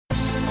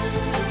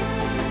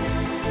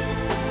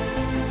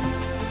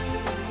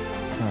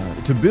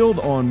To build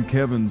on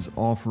Kevin's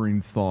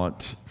offering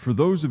thought, for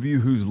those of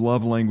you whose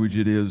love language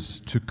it is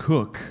to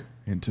cook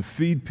and to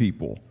feed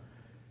people,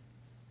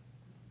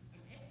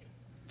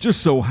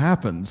 just so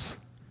happens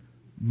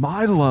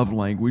my love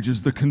language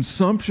is the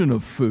consumption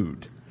of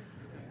food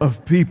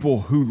of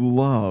people who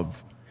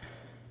love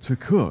to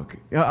cook.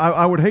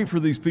 I would hate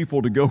for these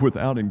people to go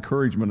without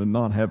encouragement and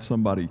not have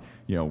somebody,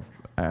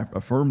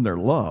 affirm their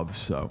love.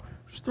 So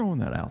just throwing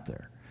that out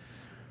there.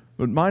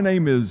 But my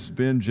name is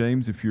Ben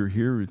James. If you're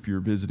here, if you're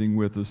visiting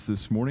with us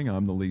this morning,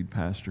 I'm the lead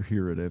pastor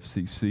here at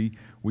FCC.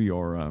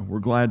 We're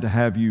glad to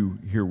have you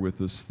here with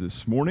us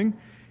this morning.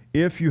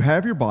 If you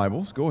have your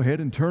Bibles, go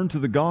ahead and turn to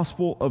the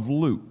Gospel of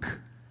Luke.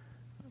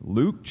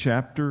 Luke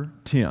chapter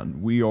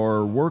 10. We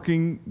are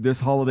working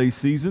this holiday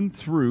season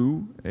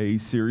through a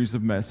series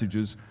of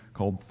messages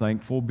called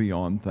Thankful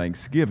Beyond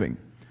Thanksgiving.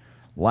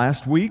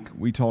 Last week,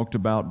 we talked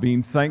about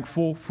being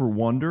thankful for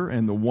wonder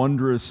and the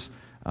wondrous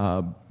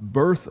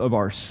birth of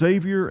our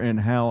Savior, and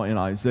how in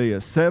Isaiah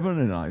 7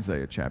 and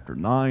Isaiah chapter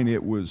 9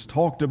 it was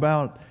talked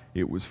about,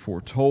 it was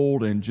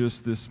foretold, and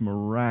just this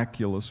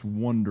miraculous,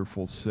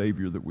 wonderful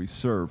Savior that we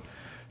serve.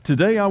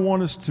 Today I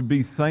want us to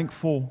be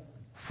thankful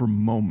for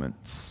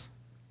moments.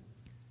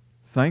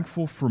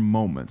 Thankful for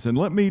moments. And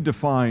let me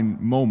define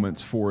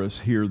moments for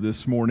us here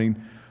this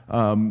morning.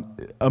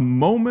 A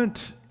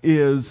moment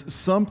is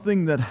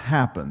something that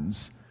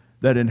happens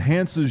that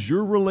enhances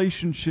your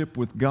relationship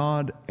with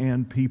God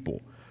and people.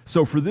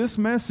 So for this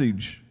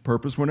message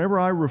purpose, whenever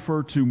I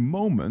refer to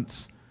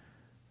moments,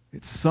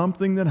 it's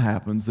something that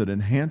happens that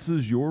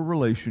enhances your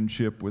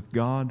relationship with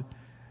God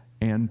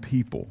and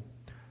people.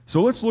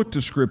 So let's look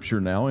to Scripture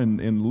now.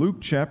 In Luke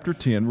chapter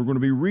 10, we're going to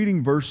be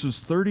reading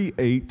verses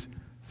 38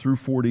 through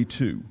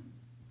 42.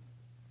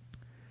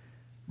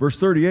 Verse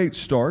 38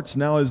 starts,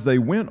 "Now as they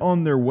went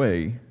on their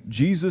way,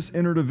 Jesus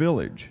entered a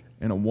village,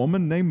 and a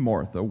woman named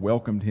Martha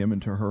welcomed him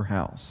into her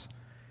house.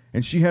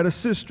 And she had a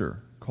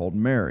sister called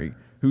Mary,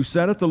 who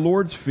sat at the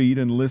Lord's feet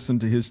and listened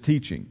to his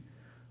teaching.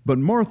 But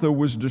Martha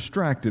was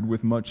distracted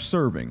with much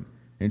serving.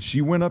 And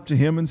she went up to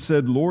him and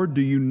said, 'Lord,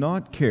 do you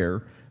not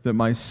care that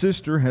my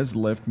sister has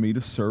left me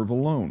to serve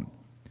alone?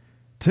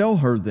 Tell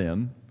her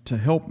then to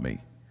help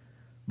me.'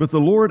 But the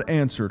Lord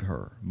answered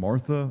her,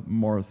 'Martha,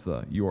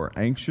 Martha, you are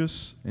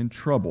anxious and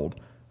troubled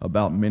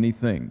about many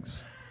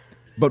things.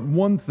 But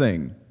one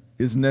thing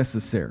is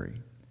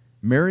necessary.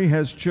 Mary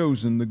has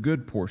chosen the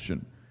good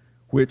portion,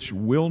 which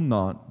will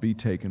not be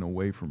taken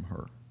away from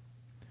her.'"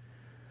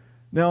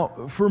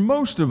 Now, for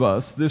most of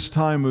us, this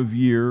time of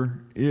year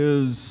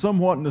is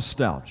somewhat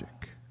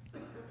nostalgic.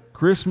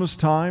 Christmas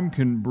time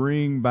can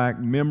bring back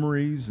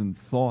memories and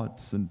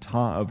thoughts and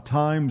of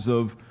times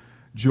of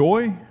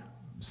joy,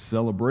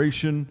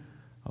 celebration,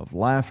 of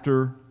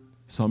laughter,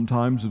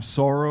 sometimes of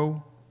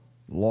sorrow,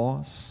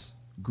 loss,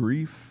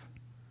 grief.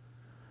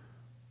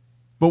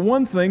 But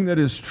one thing that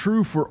is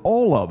true for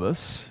all of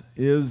us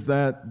is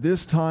that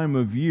this time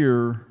of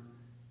year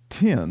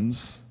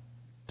tends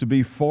to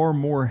be far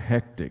more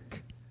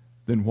hectic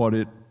than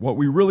what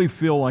we really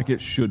feel like it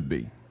should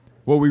be,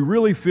 what we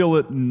really feel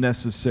it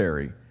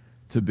necessary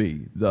to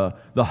be. The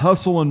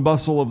hustle and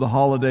bustle of the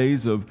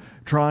holidays, of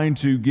trying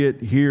to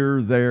get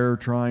here, there,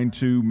 trying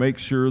to make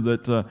sure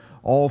that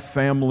all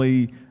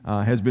family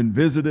has been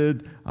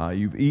visited.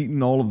 You've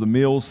eaten all of the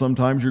meals.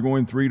 Sometimes you're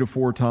going 3 to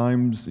 4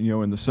 times,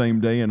 in the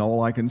same day. And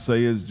all I can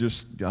say is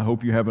just, I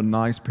hope you have a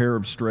nice pair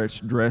of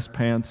stretched dress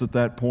pants at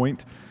that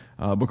point,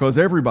 because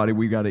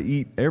we got to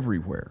eat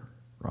everywhere,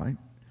 right?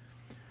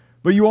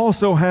 But you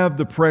also have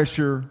the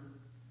pressure,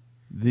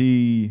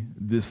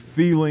 this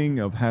feeling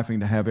of having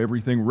to have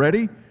everything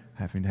ready,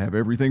 having to have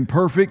everything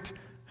perfect,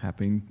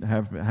 having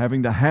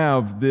to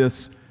have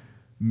this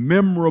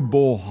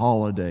memorable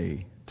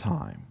holiday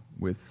time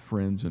with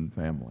friends and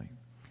family.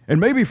 And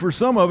maybe for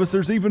some of us,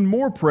 there's even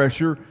more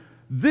pressure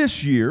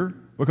this year,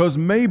 because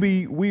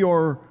maybe we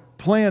are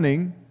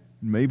planning,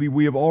 maybe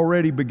we have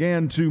already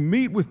began to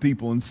meet with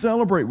people and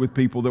celebrate with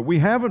people that we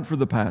haven't for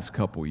the past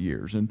couple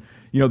years. And,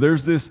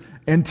 there's this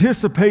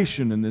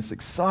anticipation and this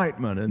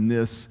excitement and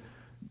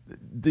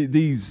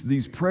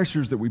these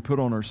pressures that we put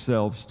on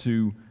ourselves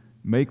to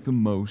make the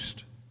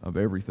most of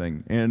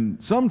everything.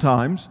 And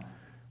sometimes,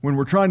 when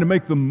we're trying to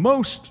make the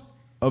most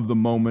of the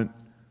moment,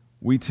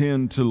 we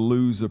tend to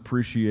lose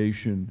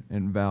appreciation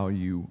and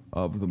value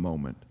of the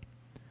moment.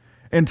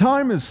 And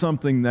time is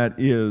something that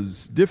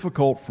is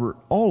difficult for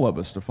all of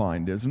us to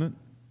find, isn't it?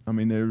 I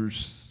mean,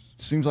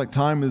 seems like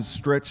time is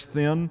stretched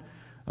thin.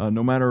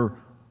 No matter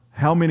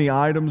how many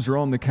items are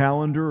on the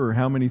calendar or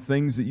how many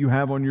things that you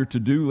have on your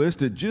to-do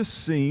list, it just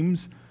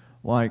seems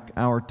like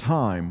our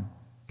time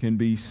can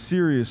be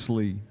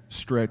seriously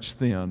stretched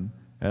thin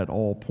at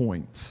all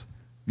points.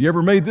 Have you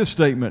ever made this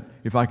statement?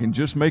 If I can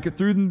just make it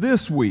through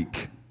this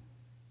week,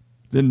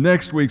 then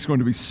next week's going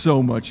to be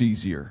so much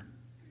easier.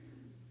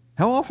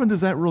 How often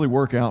does that really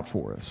work out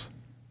for us?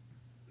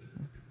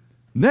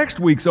 Next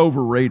week's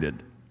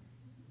overrated.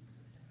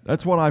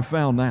 That's what I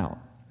found out.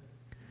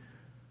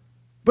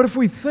 But if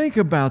we think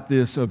about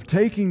this of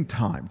taking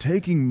time,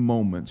 taking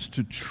moments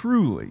to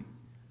truly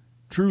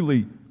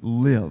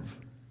live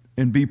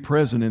and be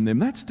present in them.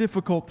 That's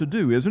difficult to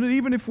do, isn't it?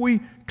 Even if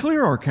we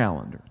clear our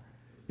calendar,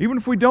 even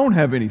if we don't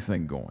have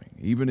anything going,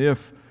 even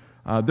if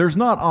there's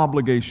not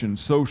obligation,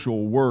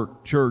 social,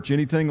 work, church,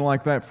 anything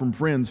like that from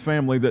friends,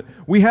 family, that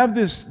we have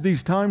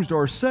these times to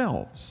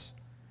ourselves.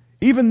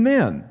 Even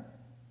then,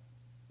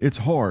 it's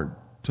hard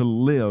to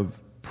live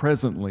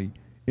presently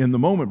in the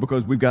moment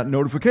because we've got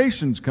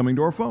notifications coming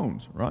to our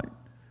phones, right?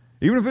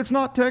 Even if it's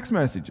not text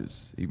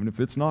messages, even if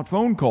it's not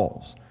phone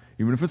calls,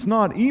 even if it's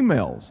not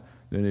emails,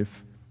 then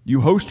if you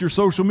host your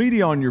social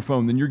media on your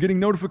phone, then you're getting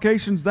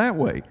notifications that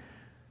way.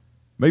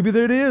 Maybe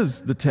it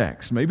is the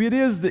text. Maybe it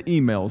is the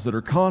emails that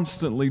are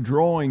constantly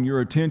drawing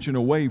your attention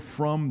away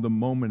from the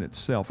moment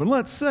itself. And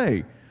let's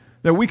say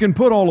that we can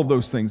put all of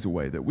those things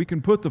away, that we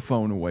can put the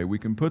phone away, we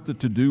can put the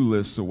to-do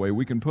lists away,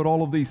 we can put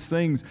all of these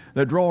things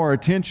that draw our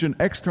attention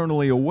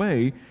externally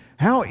away.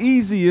 How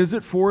easy is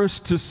it for us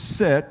to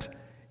sit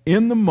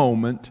in the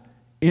moment,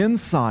 in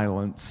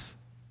silence,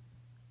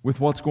 with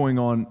what's going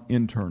on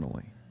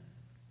internally?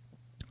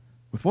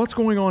 With what's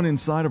going on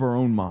inside of our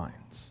own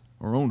minds,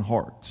 our own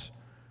hearts,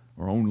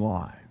 our own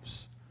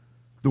lives,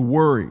 the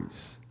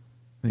worries,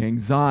 the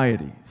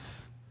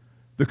anxieties,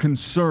 the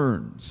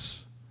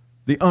concerns,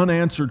 the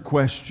unanswered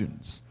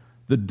questions,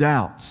 the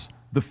doubts,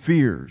 the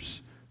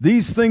fears,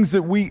 these things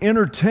that we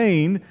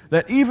entertain,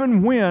 that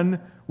even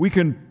when we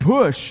can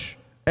push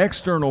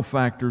external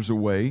factors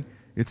away,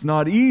 it's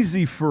not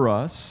easy for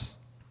us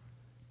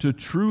to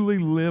truly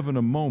live in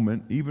a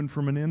moment, even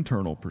from an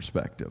internal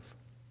perspective.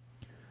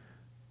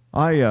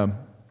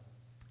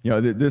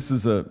 This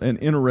is an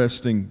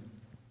interesting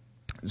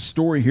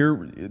story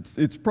here.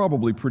 It's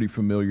probably pretty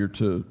familiar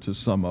to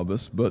some of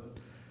us, but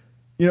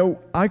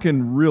I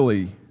can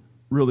really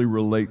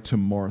relate to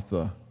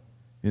Martha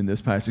in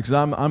this passage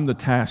because I'm the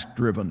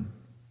task-driven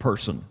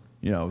person.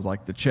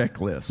 Like the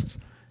checklist.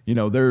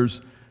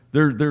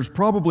 There's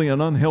probably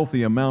an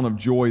unhealthy amount of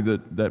joy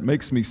that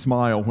makes me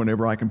smile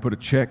whenever I can put a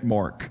check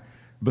mark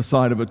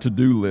beside of a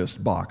to-do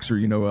list box or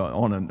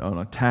on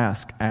a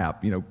task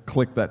app.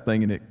 Click that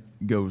thing and it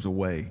goes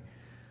away.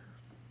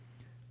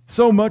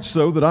 So much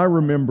so that I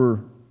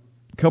remember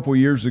a couple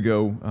years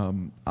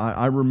ago,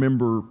 I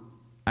remember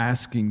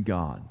asking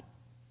God,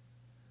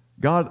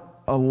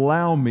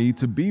 allow me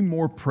to be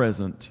more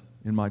present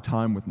in my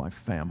time with my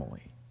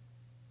family.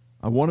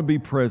 I want to be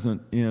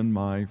present in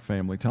my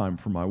family time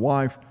for my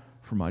wife,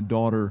 for my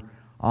daughter.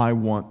 I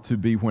want to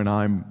be, when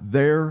I'm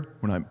there,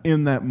 when I'm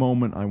in that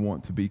moment, I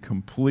want to be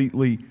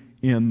completely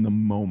in the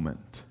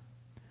moment.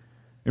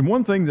 And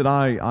one thing that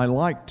I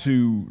like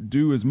to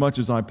do as much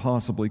as I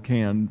possibly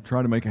can,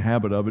 try to make a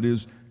habit of it,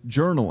 is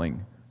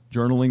journaling.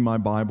 Journaling my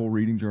Bible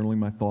reading, journaling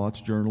my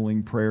thoughts,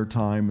 journaling prayer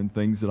time and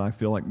things that I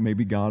feel like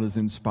maybe God is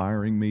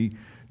inspiring me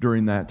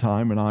during that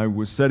time. And I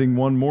was sitting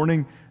one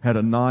morning, had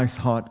a nice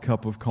hot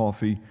cup of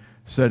coffee,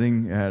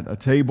 sitting at a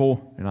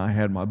table, and I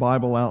had my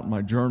Bible out,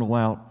 my journal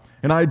out,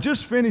 and I had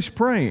just finished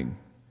praying.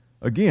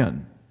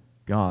 Again,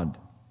 God,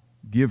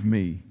 give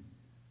me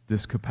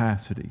this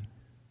capacity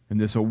and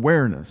this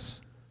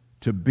awareness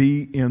to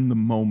be in the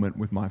moment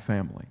with my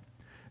family.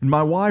 And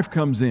my wife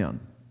comes in.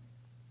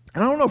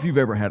 And I don't know if you've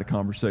ever had a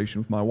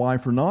conversation with my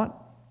wife or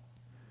not,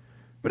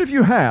 but if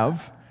you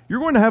have,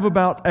 you're going to have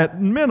about, at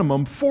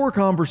minimum, 4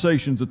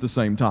 conversations at the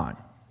same time,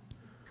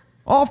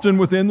 often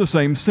within the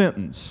same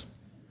sentence.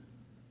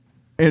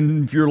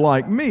 And if you're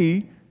like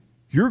me,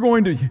 you're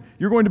going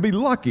to be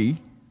lucky.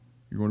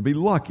 You're going to be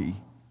lucky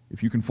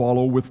if you can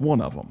follow with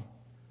one of them,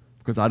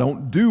 because I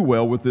don't do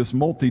well with this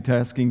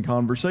multitasking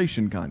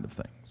conversation kind of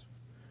things.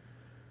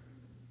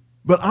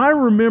 But I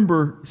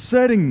remember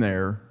sitting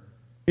there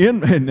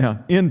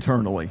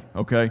internally,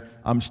 okay?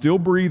 I'm still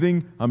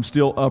breathing. I'm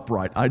still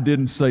upright. I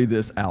didn't say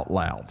this out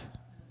loud.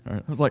 All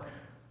right? I was like,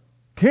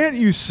 can't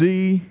you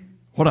see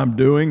what I'm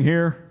doing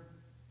here?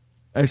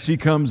 As she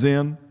comes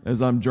in,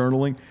 as I'm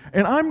journaling.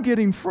 And I'm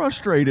getting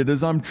frustrated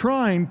as I'm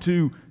trying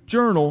to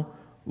journal,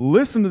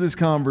 listen to this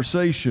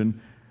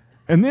conversation,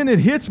 and then it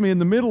hits me in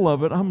the middle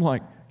of it. I'm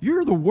like,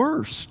 you're the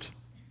worst.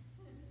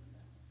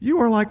 You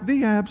are like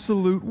the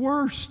absolute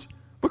worst.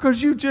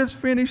 Because you just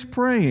finished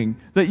praying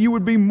that you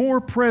would be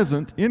more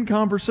present in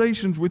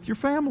conversations with your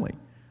family.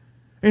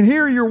 And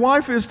here your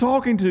wife is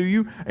talking to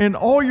you, and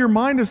all your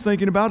mind is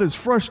thinking about is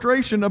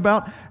frustration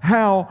about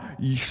how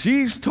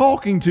she's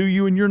talking to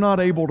you and you're not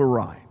able to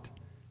write.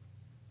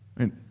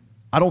 And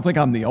I don't think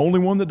I'm the only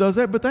one that does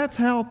that, but that's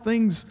how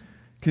things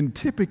can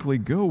typically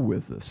go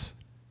with us,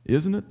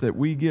 isn't it? That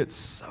we get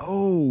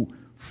so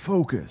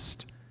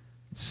focused,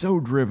 so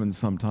driven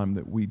sometimes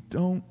that we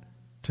don't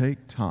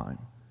take time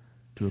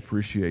to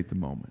appreciate the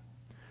moment.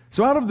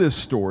 So out of this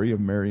story of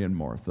Mary and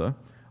Martha,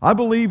 I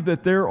believe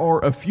that there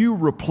are a few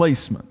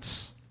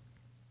replacements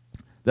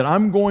that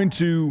I'm going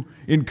to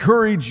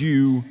encourage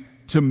you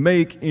to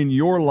make in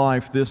your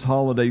life this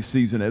holiday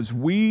season as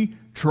we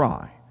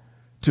try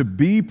to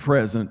be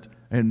present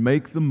and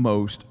make the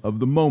most of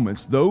the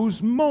moments,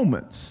 those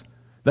moments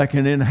that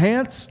can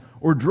enhance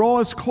or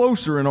draw us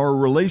closer in our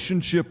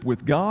relationship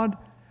with God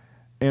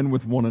and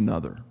with one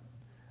another.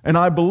 And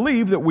I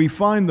believe that we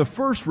find the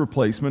first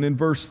replacement in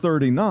verse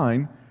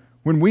 39,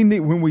 when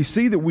we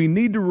see that we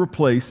need to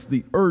replace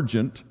the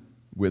urgent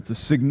with the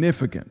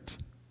significant.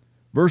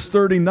 Verse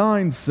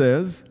 39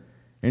 says,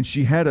 "And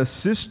she had a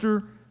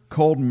sister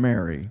called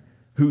Mary,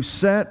 who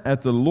sat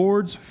at the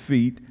Lord's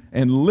feet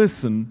and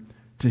listened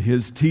to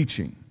His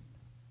teaching."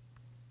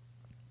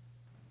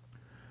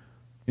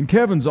 In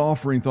Kevin's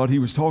offering, thought he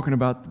was talking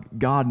about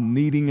God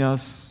needing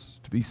us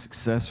to be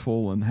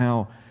successful and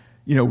how,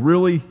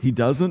 really He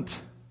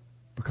doesn't,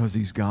 because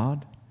He's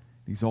God.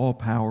 He's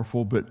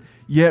all-powerful, but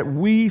yet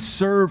we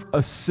serve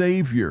a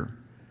Savior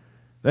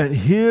that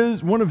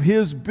one of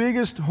His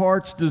biggest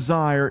heart's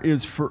desire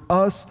is for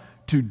us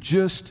to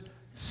just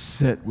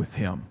sit with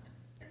Him,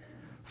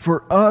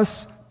 for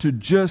us to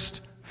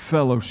just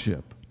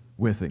fellowship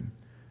with Him.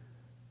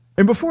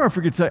 And before I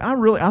forget to say,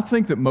 I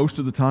think that most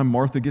of the time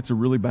Martha gets a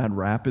really bad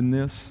rap in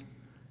this,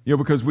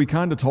 because we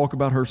kind of talk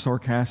about her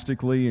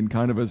sarcastically and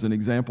kind of as an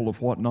example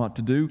of what not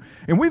to do.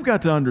 And we've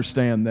got to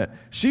understand that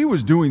she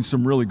was doing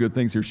some really good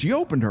things here. She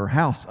opened her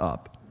house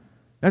up.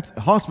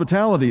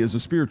 Hospitality is a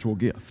spiritual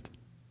gift.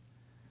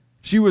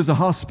 She was a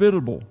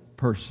hospitable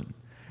person.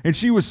 And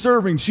she was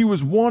serving. She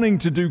was wanting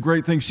to do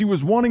great things. She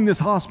was wanting this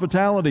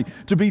hospitality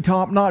to be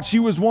top-notch. She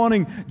was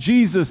wanting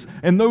Jesus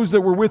and those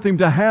that were with Him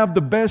to have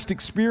the best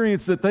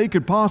experience that they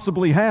could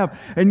possibly have.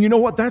 And you know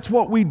what? That's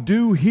what we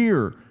do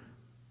here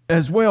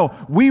as well.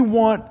 We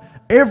want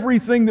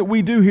everything that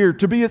we do here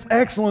to be as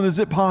excellent as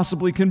it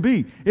possibly can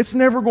be. It's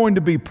never going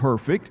to be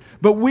perfect,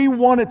 but we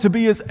want it to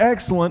be as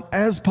excellent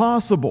as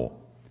possible.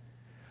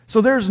 So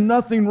there's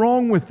nothing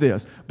wrong with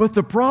this. But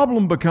the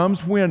problem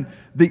becomes when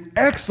the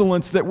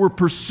excellence that we're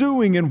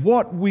pursuing in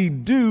what we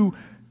do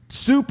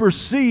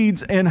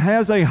supersedes and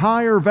has a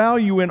higher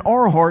value in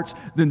our hearts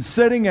than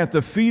sitting at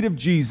the feet of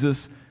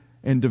Jesus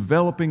and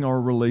developing our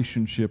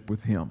relationship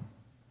with Him.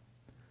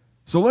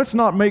 So let's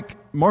not make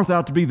Martha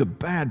out to be the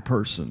bad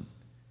person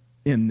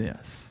in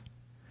this.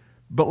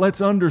 But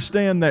let's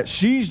understand that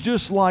she's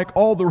just like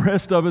all the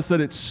rest of us,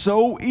 that it's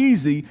so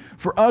easy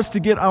for us to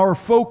get our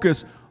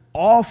focus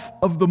off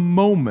of the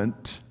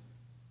moment,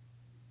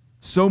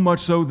 so much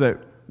so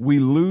that we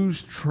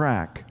lose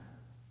track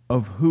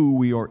of who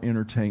we are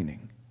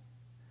entertaining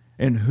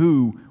and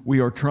who we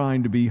are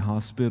trying to be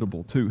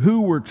hospitable to, who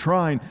we're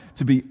trying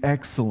to be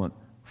excellent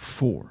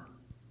for.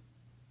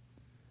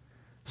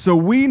 So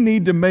we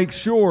need to make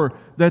sure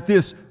that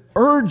these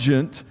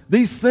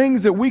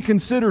things that we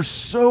consider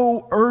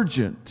so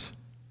urgent,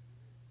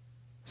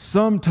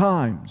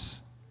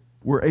 sometimes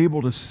we're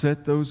able to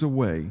set those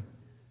away.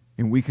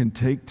 And we can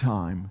take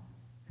time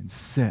and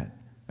sit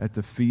at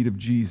the feet of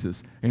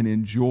Jesus and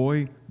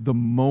enjoy the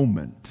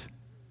moment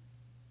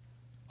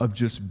of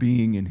just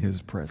being in His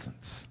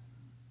presence.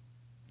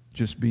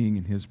 Just being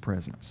in His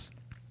presence.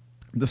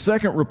 The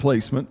second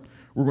replacement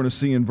we're going to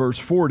see in verse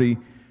 40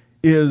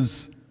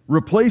 is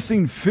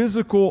replacing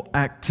physical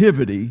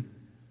activity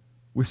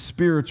with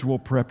spiritual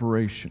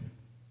preparation.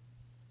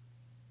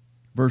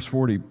 Verse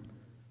 40,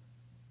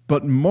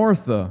 "But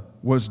Martha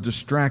was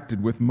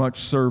distracted with much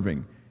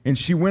serving. And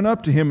she went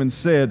up to Him and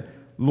said,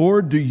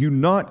 'Lord, do you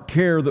not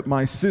care that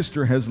my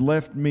sister has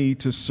left me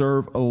to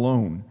serve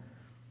alone?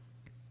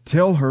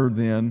 Tell her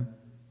then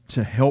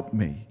to help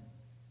me.'"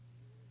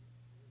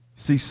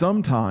 See,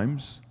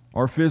 sometimes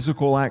our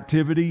physical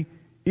activity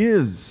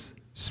is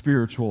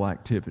spiritual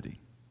activity.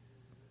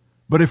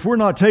 But if we're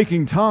not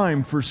taking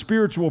time for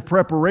spiritual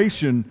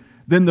preparation,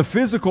 then the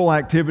physical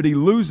activity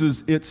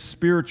loses its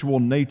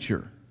spiritual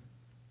nature.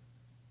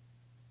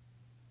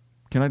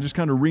 Can I just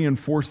kind of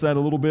reinforce that a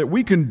little bit?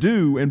 We can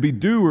do and be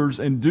doers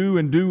and do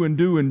and do and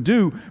do and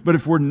do, but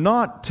if we're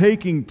not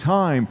taking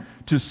time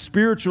to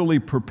spiritually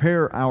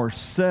prepare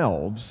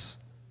ourselves,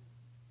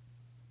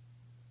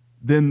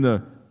 then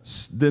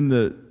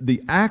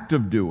the act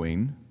of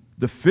doing,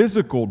 the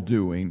physical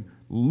doing,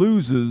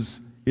 loses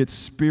its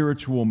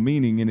spiritual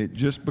meaning and it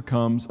just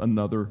becomes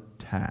another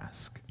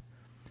task.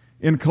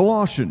 In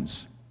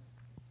Colossians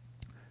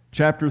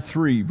chapter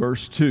 3,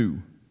 verse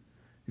 2,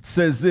 it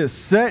says this,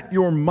 "Set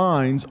your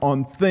minds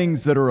on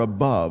things that are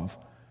above,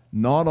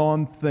 not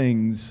on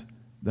things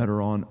that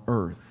are on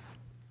earth."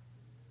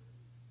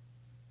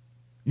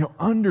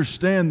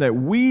 Understand that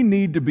we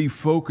need to be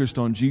focused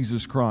on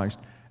Jesus Christ.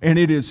 And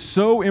it is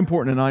so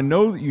important, and I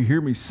know that you hear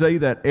me say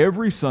that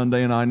every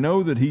Sunday, and I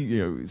know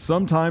that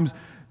sometimes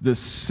the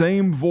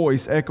same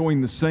voice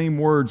echoing the same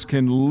words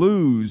can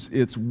lose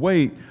its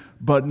weight,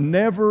 but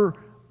never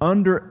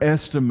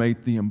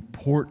underestimate the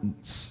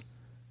importance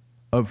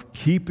of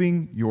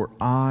keeping your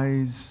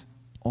eyes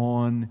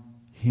on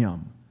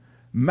Him.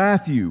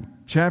 Matthew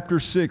chapter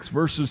 6,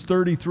 verses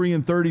 33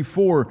 and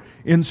 34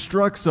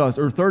 instructs us,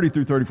 or 30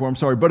 through 34, I'm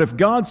sorry, "But if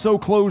God so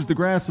clothes the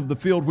grass of the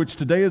field, which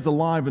today is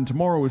alive and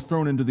tomorrow is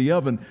thrown into the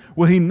oven,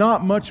 will He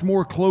not much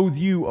more clothe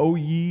you, O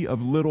ye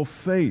of little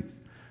faith?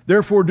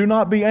 Therefore do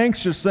not be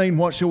anxious, saying,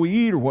 what shall we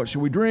eat, or what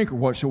shall we drink, or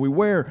what shall we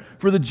wear?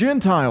 For the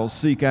Gentiles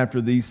seek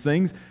after these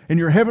things, and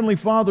your heavenly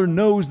Father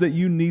knows that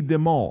you need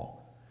them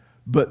all.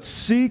 But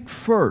seek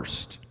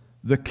first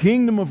the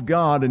kingdom of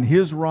God and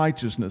His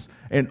righteousness,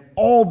 and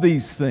all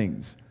these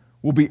things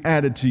will be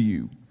added to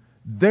you.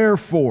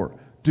 Therefore,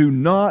 Do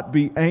not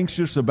be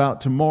anxious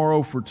about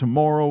tomorrow, for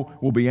tomorrow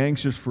will be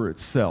anxious for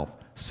itself.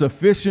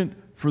 Sufficient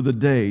for the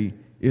day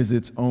is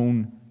its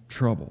own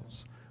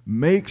troubles.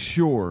 Make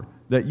sure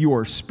that you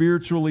are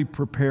spiritually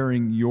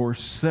preparing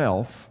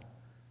yourself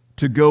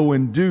to go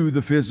and do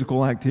the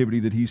physical activity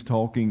that He's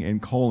talking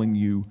and calling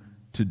you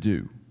to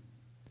do.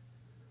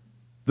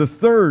 The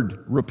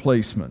third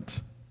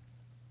replacement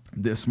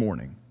this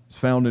morning is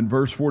found in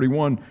verse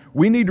 41.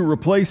 We need to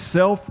replace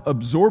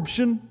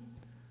self-absorption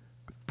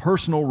with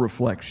personal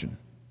reflection.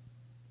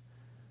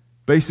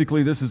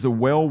 Basically, this is a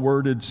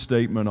well-worded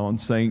statement on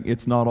saying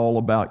it's not all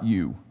about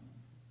you.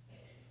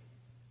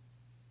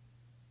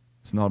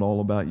 It's not all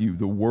about you.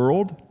 The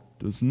world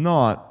does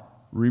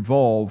not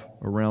revolve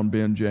around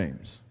Ben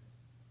James.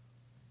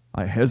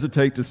 I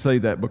hesitate to say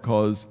that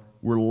because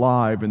we're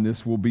live and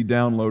this will be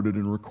downloaded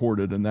and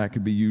recorded, and that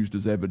could be used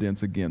as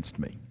evidence against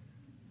me.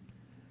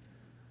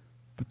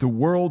 But the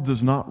world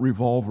does not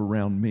revolve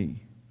around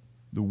me.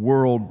 The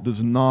world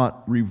does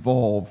not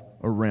revolve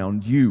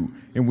around you.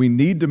 And we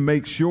need to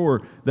make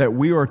sure that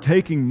we are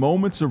taking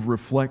moments of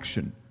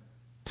reflection,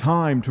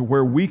 time to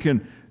where we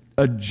can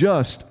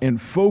adjust and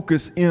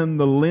focus in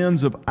the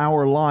lens of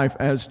our life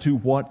as to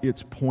what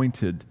it's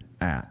pointed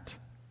at.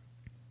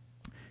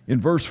 In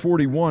verse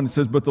 41, it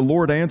says, "But the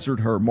Lord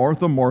answered her,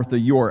 'Martha, Martha,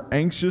 you are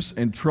anxious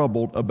and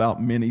troubled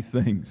about many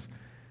things.'"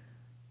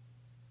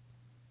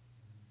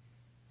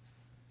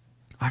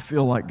 I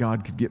feel like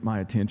God could get my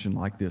attention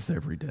like this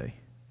every day.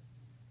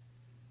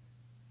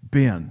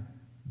 Ben.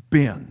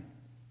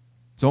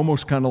 It's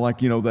almost kind of like,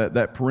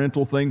 that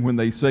parental thing when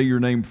they say your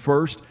name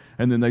first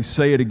and then they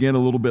say it again a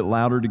little bit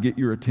louder to get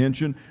your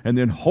attention, and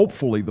then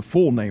hopefully the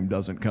full name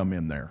doesn't come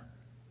in there.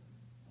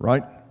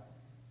 Right?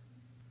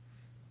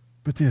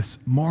 But this,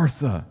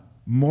 Martha,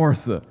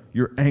 Martha,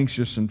 you're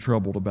anxious and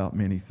troubled about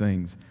many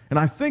things. And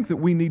I think that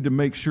we need to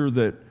make sure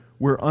that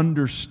we're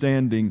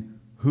understanding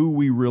who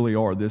we really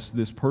are,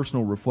 this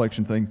personal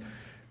reflection thing.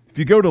 If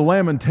you go to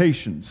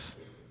Lamentations,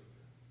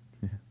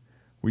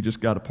 we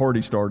just got a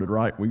party started,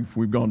 right?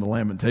 We've gone to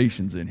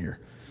Lamentations in here.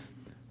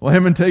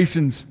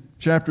 Lamentations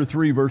chapter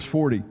 3, verse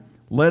 40.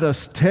 "Let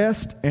us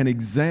test and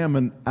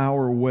examine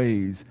our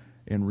ways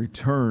and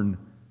return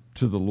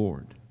to the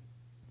Lord."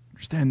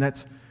 Understand,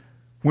 that's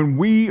when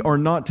we are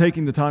not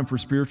taking the time for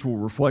spiritual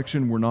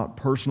reflection, we're not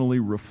personally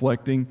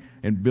reflecting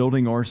and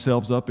building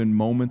ourselves up in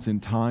moments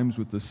and times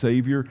with the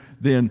Savior,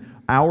 then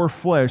our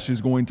flesh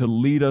is going to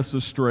lead us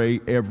astray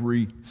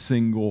every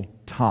single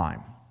time.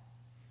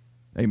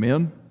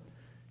 Amen?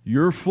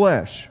 Your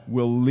flesh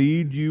will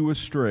lead you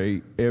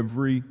astray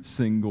every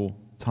single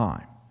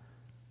time.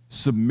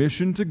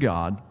 Submission to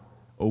God,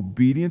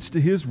 obedience to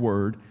His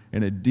Word,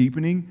 and a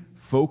deepening,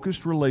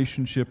 focused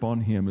relationship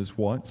on Him is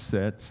what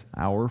sets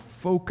our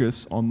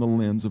focus on the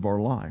lens of our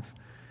life.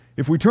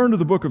 If we turn to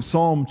the book of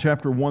Psalm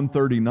chapter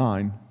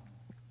 139,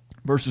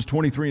 verses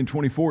 23 and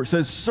 24, it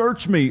says,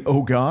 "Search me,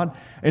 O God,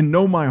 and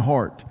know my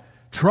heart.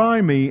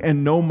 Try me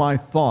and know my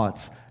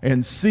thoughts,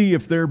 and see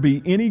if there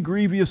be any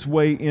grievous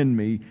way in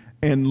me,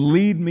 and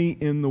lead me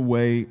in the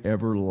way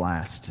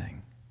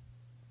everlasting."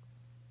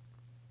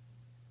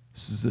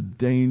 This is a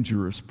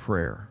dangerous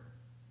prayer.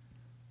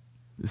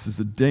 This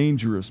is a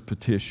dangerous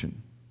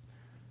petition.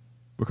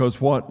 Because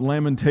what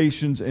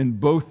Lamentations and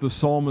both the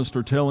psalmist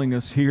are telling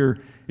us here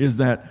is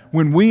that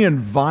when we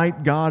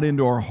invite God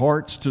into our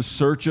hearts to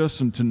search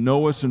us and to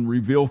know us and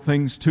reveal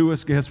things to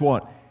us, guess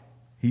what?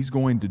 He's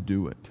going to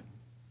do it.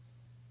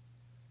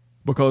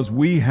 Because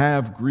we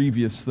have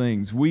grievous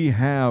things. We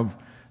have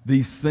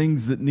these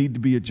things that need to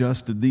be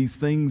adjusted, these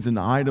things and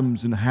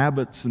items and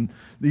habits and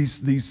these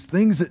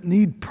things that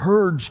need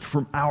purged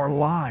from our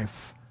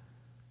life.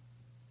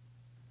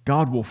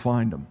 God will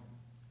find them,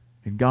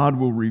 and God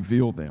will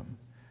reveal them.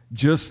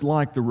 Just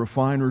like the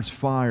refiner's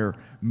fire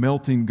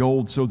melting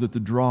gold so that the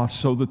dross,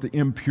 so that the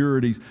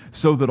impurities,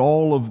 so that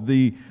all of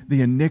the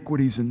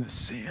iniquities and the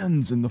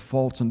sins and the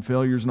faults and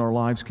failures in our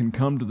lives can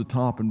come to the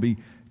top and be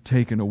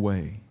taken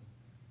away.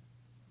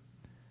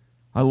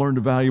 I learned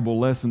a valuable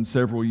lesson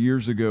several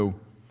years ago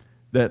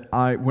that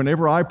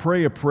whenever I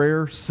pray a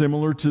prayer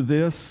similar to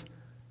this,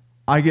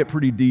 I get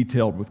pretty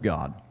detailed with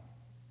God.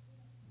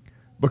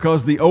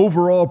 Because the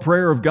overall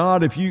prayer of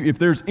God, if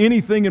there's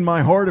anything in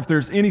my heart, if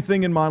there's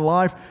anything in my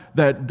life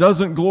that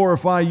doesn't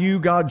glorify you,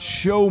 God,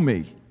 show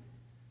me.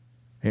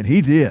 And He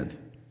did.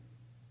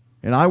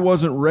 And I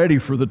wasn't ready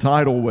for the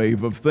tidal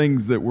wave of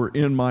things that were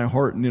in my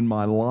heart and in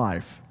my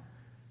life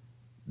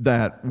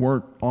that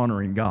weren't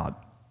honoring God,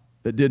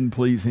 that didn't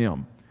please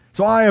Him.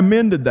 So I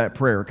amended that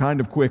prayer kind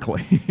of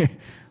quickly. I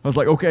was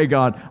like, okay,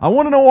 God, I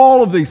want to know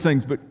all of these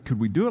things, but could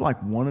we do it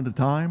like one at a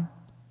time?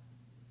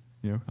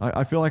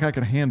 I feel like I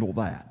can handle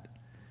that.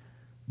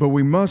 But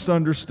we must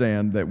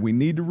understand that we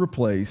need to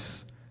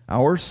replace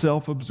our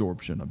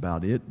self-absorption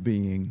about it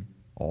being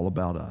all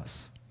about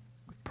us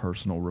with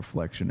personal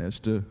reflection as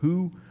to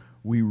who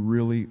we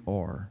really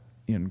are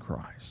in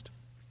Christ.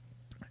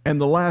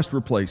 And the last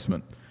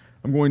replacement,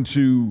 I'm going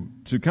to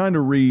kind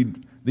of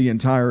read the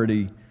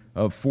entirety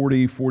of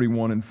 40,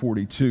 41, and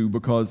 42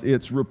 because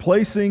it's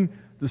replacing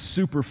the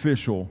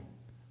superficial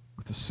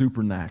with the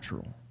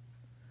supernatural.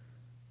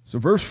 So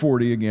verse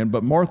 40 again,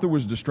 but Martha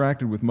was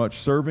distracted with much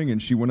serving,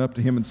 and she went up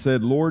to him and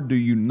said, Lord, do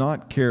you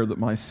not care that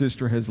my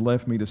sister has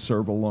left me to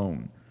serve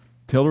alone?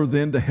 Tell her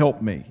then to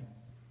help me.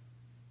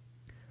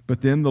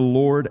 But then the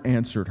Lord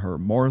answered her,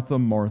 Martha,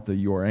 Martha,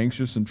 you are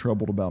anxious and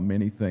troubled about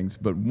many things,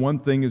 but one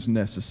thing is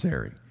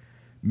necessary.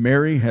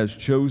 Mary has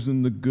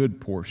chosen the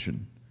good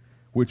portion,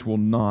 which will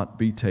not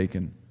be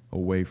taken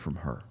away from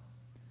her.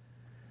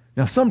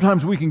 Now,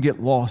 sometimes we can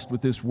get lost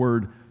with this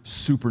word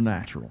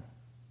supernatural.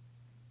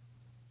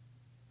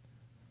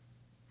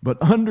 But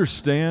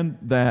understand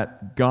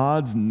that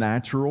God's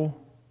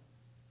natural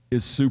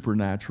is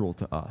supernatural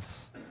to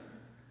us.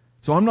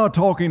 So I'm not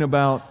talking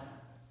about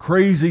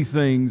crazy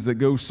things that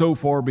go so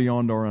far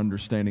beyond our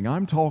understanding.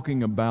 I'm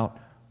talking about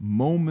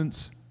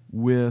moments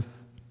with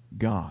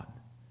God.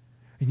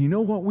 And you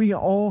know what? We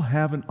all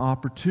have an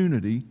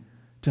opportunity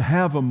to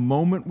have a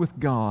moment with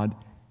God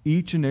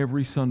each and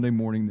every Sunday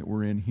morning that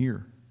we're in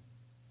here.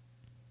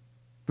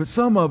 But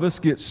some of us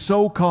get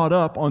so caught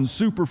up on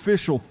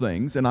superficial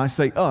things, and I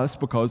say us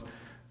because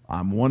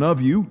I'm one of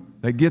you,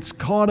 that gets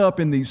caught up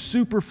in these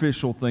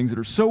superficial things that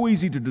are so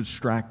easy to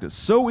distract us,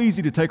 so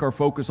easy to take our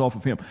focus off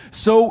of Him,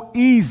 so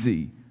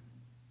easy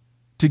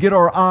to get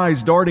our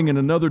eyes darting in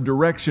another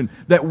direction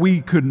that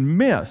we could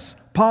miss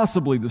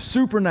possibly the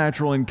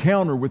supernatural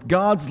encounter with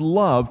God's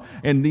love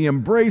and the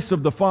embrace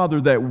of the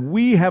Father that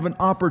we have an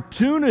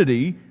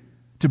opportunity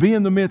to be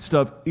in the midst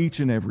of each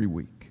and every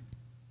week.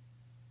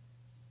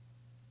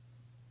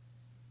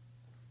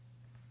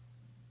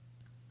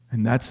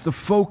 And that's the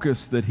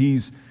focus that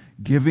He's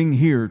giving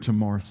here to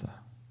Martha.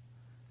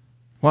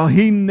 While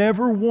He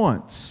never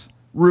once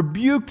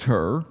rebuked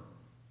her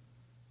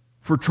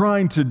for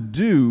trying to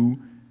do,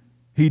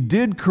 He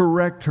did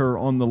correct her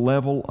on the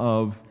level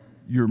of,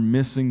 you're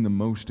missing the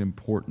most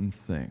important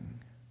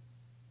thing.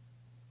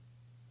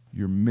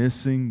 You're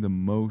missing the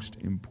most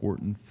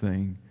important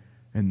thing,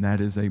 and that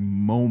is a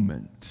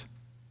moment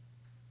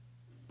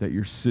that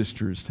your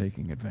sister is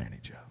taking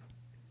advantage of.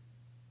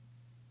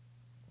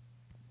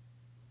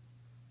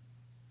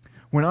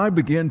 When I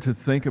begin to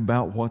think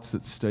about what's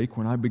at stake,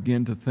 when I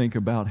begin to think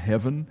about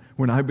heaven,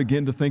 when I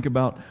begin to think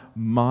about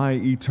my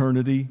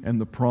eternity and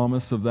the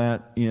promise of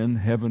that in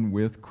heaven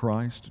with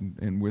Christ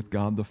and with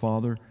God the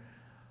Father,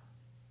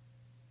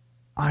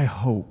 I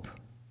hope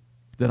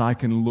that I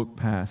can look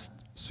past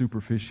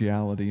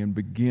superficiality and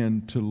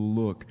begin to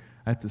look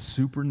at the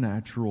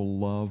supernatural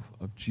love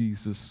of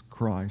Jesus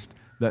Christ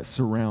that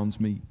surrounds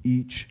me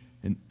each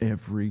and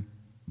every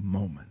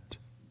moment.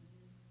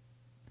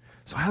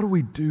 So how do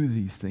we do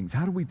these things?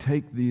 How do we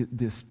take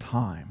this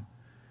time?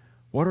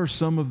 What are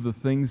some of the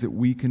things that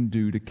we can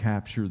do to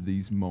capture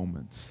these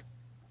moments?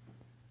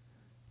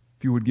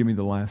 If you would give me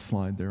the last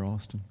slide there,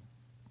 Austin.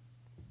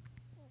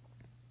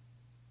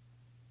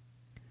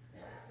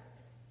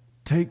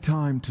 Take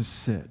time to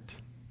sit.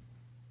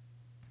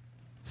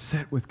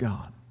 Sit with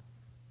God.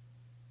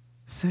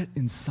 Sit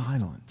in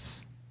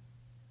silence.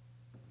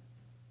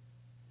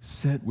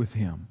 Sit with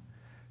Him.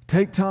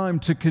 Take time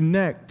to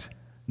connect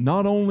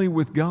not only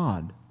with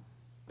God,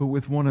 but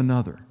with one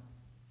another.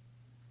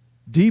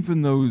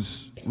 Deepen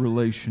those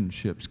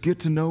relationships. Get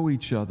to know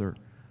each other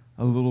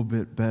a little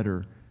bit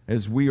better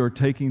as we are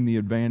taking the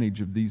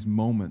advantage of these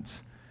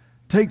moments.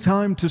 Take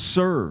time to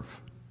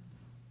serve.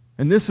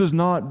 And this is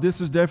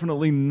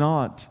definitely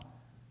not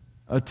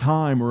a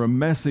time or a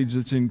message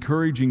that's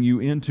encouraging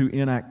you into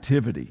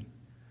inactivity.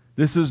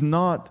 This is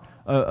not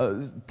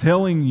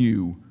telling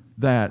you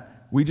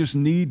that we just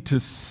need to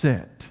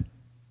sit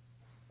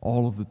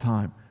all of the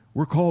time.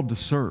 We're called to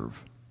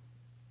serve.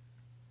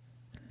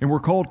 And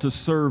we're called to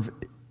serve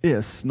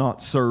is,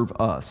 not serve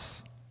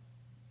us.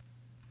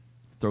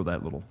 Throw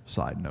that little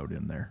side note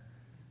in there.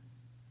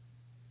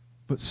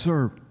 But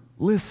serve.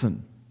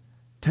 Listen.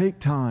 Take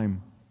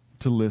time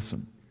to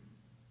listen.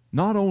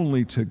 Not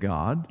only to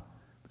God,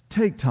 but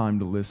take time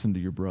to listen to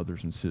your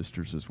brothers and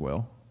sisters as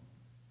well.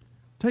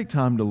 Take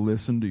time to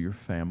listen to your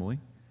family.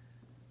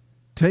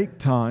 Take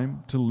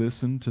time to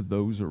listen to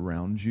those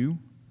around you.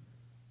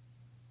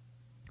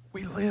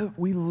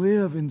 We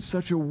live in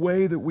such a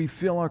way that we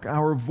feel like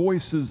our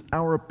voices,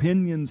 our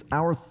opinions,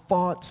 our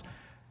thoughts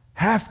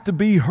have to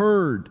be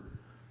heard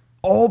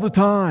all the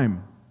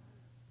time,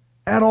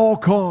 at all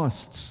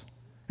costs,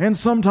 and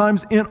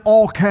sometimes in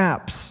all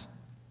caps.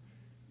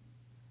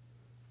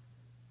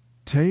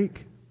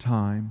 Take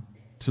time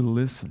to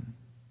listen.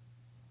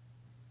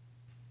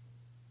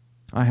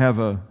 I have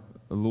a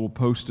little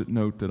Post-it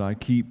note that I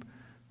keep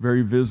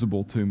very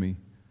visible to me.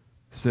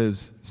 It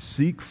says,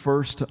 seek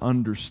first to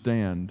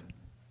understand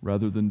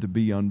rather than to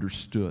be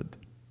understood.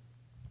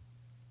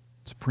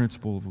 It's a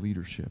principle of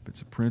leadership.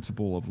 It's a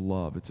principle of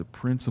love. It's a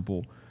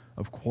principle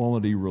of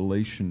quality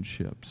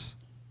relationships.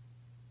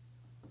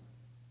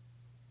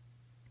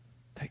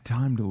 Take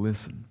time to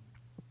listen.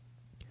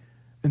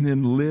 And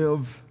then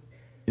live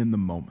in the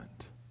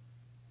moment.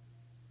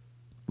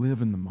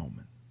 Live in the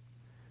moment.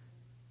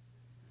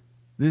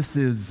 This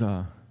is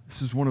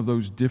one of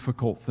those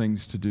difficult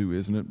things to do,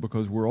 isn't it?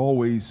 Because we're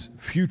always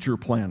future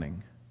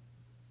planning.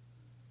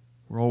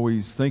 We're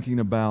always thinking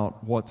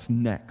about what's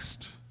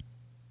next,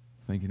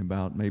 thinking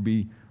about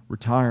maybe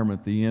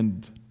retirement,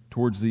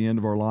 towards the end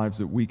of our lives,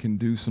 that we can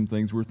do some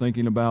things. We're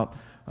thinking about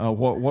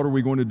what are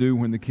we going to do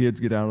when the kids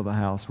get out of the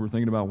house. We're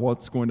thinking about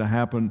what's going to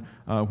happen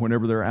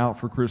whenever they're out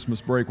for Christmas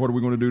break. What are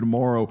we going to do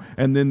tomorrow?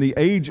 And then the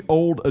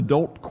age-old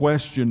adult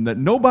question that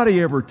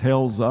nobody ever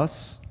tells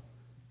us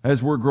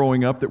as we're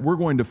growing up, that we're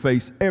going to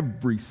face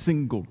every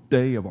single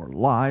day of our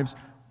lives: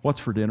 what's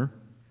for dinner?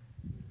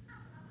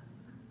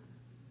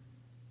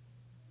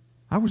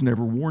 I was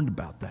never warned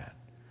about that.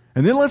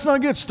 And then let's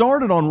not get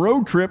started on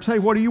road trips. Hey,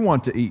 what do you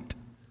want to eat?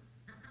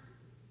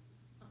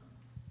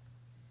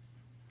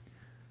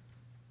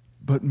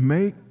 But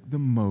make the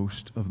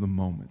most of the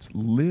moments.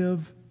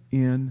 Live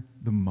in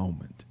the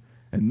moment.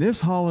 And this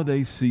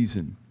holiday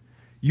season,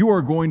 you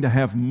are going to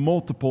have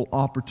multiple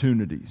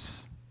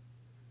opportunities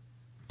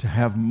to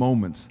have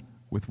moments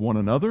with one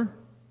another,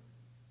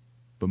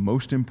 but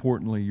most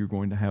importantly, you're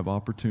going to have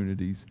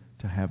opportunities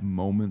to have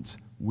moments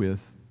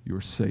with your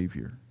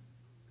Savior.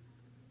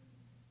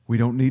 We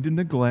don't need to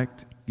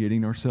neglect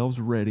getting ourselves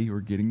ready or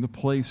getting the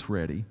place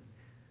ready,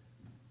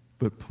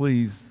 but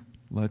please,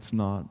 let's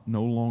no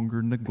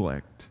longer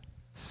neglect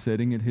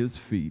sitting at His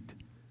feet,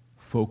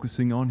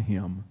 focusing on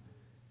Him,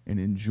 and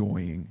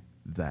enjoying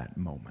that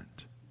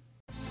moment.